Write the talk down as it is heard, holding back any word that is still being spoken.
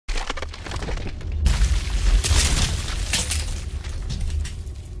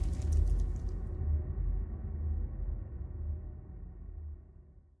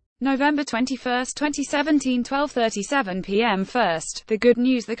November 21, 2017, 12:37 p.m. First, the good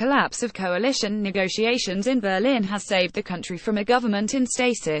news: the collapse of coalition negotiations in Berlin has saved the country from a government in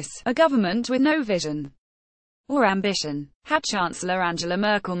stasis, a government with no vision or ambition. Had Chancellor Angela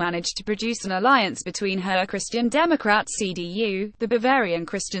Merkel managed to produce an alliance between her Christian Democrats CDU, the Bavarian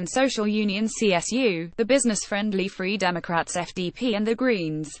Christian Social Union CSU, the business-friendly Free Democrats FDP and the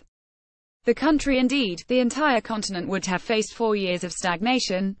Greens, the country, indeed, the entire continent, would have faced 4 years of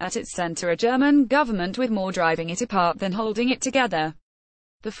stagnation, at its center a German government with more driving it apart than holding it together.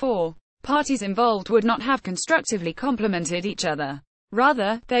 The four parties involved would not have constructively complemented each other.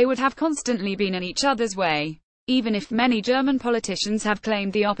 Rather, they would have constantly been in each other's way. Even if many German politicians have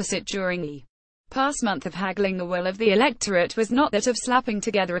claimed the opposite during the past month of haggling, the will of the electorate was not that of slapping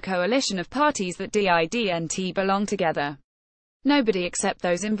together a coalition of parties that didnt belong together. Nobody except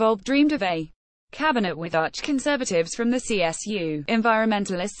those involved dreamed of a cabinet with archconservatives from the CSU,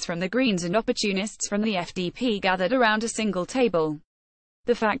 environmentalists from the Greens and opportunists from the FDP gathered around a single table.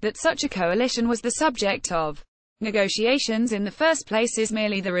 The fact that such a coalition was the subject of negotiations in the first place is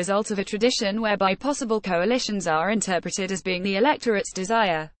merely the result of a tradition whereby possible coalitions are interpreted as being the electorate's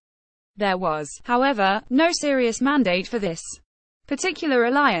desire. There was, however, no serious mandate for this particular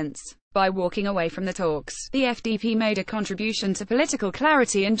alliance. By walking away from the talks, the FDP made a contribution to political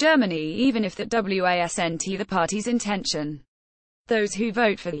clarity in Germany, even if that wasn't the party's intention. Those who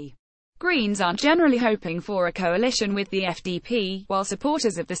vote for the Greens aren't generally hoping for a coalition with the FDP, while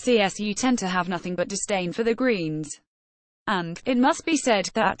supporters of the CSU tend to have nothing but disdain for the Greens. And, it must be said,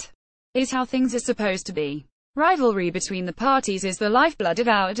 that is how things are supposed to be. Rivalry between the parties is the lifeblood of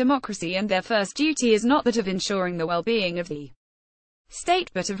our democracy, and their first duty is not that of ensuring the well-being of the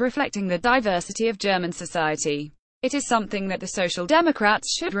state, but of reflecting the diversity of German society. It is something that the Social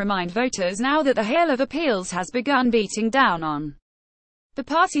Democrats should remind voters now that the hail of appeals has begun beating down on the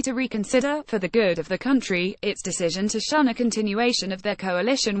party to reconsider, for the good of the country, its decision to shun a continuation of their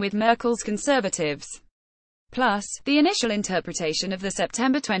coalition with Merkel's Conservatives. Plus, the initial interpretation of the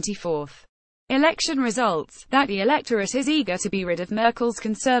September 24 election results, that the electorate is eager to be rid of Merkel's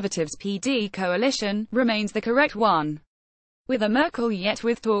Conservatives PD coalition, remains the correct one. With a Merkel yet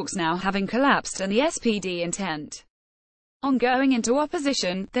with talks now having collapsed and the SPD intent on going into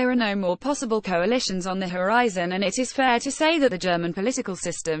opposition, there are no more possible coalitions on the horizon, and it is fair to say that the German political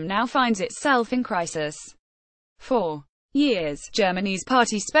system now finds itself in crisis. For years, Germany's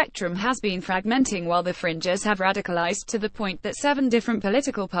party spectrum has been fragmenting while the fringes have radicalized to the point that 7 different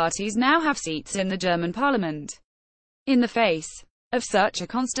political parties now have seats in the German parliament. In the face of such a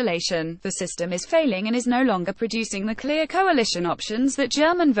constellation, the system is failing and is no longer producing the clear coalition options that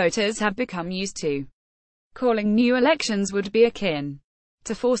German voters have become used to. Calling new elections would be akin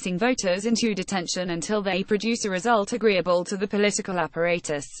to forcing voters into detention until they produce a result agreeable to the political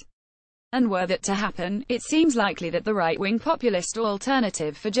apparatus. And were that to happen, it seems likely that the right-wing populist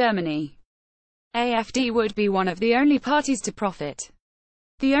Alternative for Germany, AfD, would be one of the only parties to profit.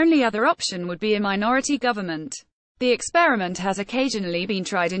 The only other option would be a minority government. The experiment has occasionally been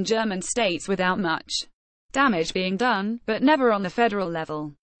tried in German states without much damage being done, but never on the federal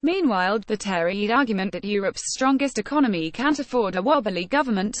level. Meanwhile, the Terreid argument that Europe's strongest economy can't afford a wobbly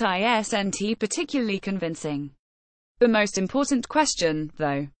government isn't particularly convincing. The most important question,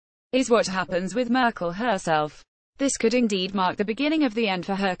 though, is what happens with Merkel herself. This could indeed mark the beginning of the end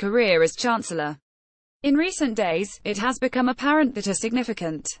for her career as Chancellor. In recent days, it has become apparent that a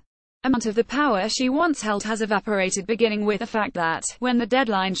significant amount of the power she once held has evaporated, beginning with the fact that, when the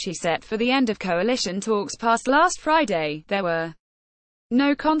deadline she set for the end of coalition talks passed last Friday, there were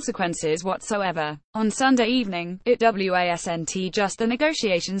no consequences whatsoever. On Sunday evening, it wasn't just the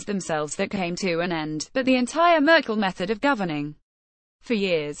negotiations themselves that came to an end, but the entire Merkel method of governing. For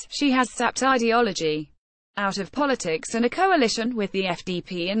years, she has sapped ideology out of politics, and a coalition with the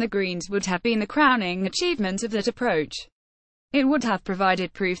FDP and the Greens would have been the crowning achievement of that approach. It would have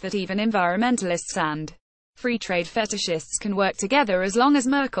provided proof that even environmentalists and free trade fetishists can work together as long as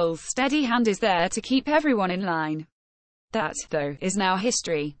Merkel's steady hand is there to keep everyone in line. That, though, is now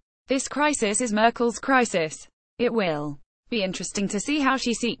history. This crisis is Merkel's crisis. It will be interesting to see how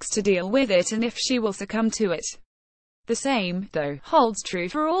she seeks to deal with it and if she will succumb to it. The same, though, holds true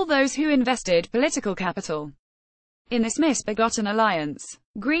for all those who invested political capital in this misbegotten alliance.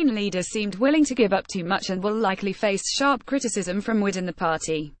 Green leaders seemed willing to give up too much and will likely face sharp criticism from within the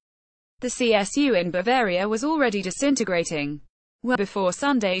party. The CSU in Bavaria was already disintegrating well before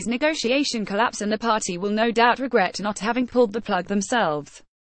Sunday's negotiation collapse, and the party will no doubt regret not having pulled the plug themselves.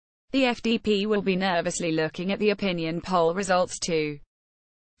 The FDP will be nervously looking at the opinion poll results to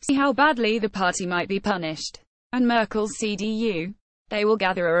see how badly the party might be punished. And Merkel's CDU They will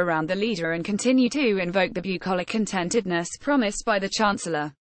gather around the leader and continue to invoke the bucolic contentedness promised by the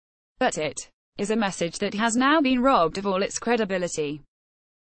Chancellor. But it is a message that has now been robbed of all its credibility.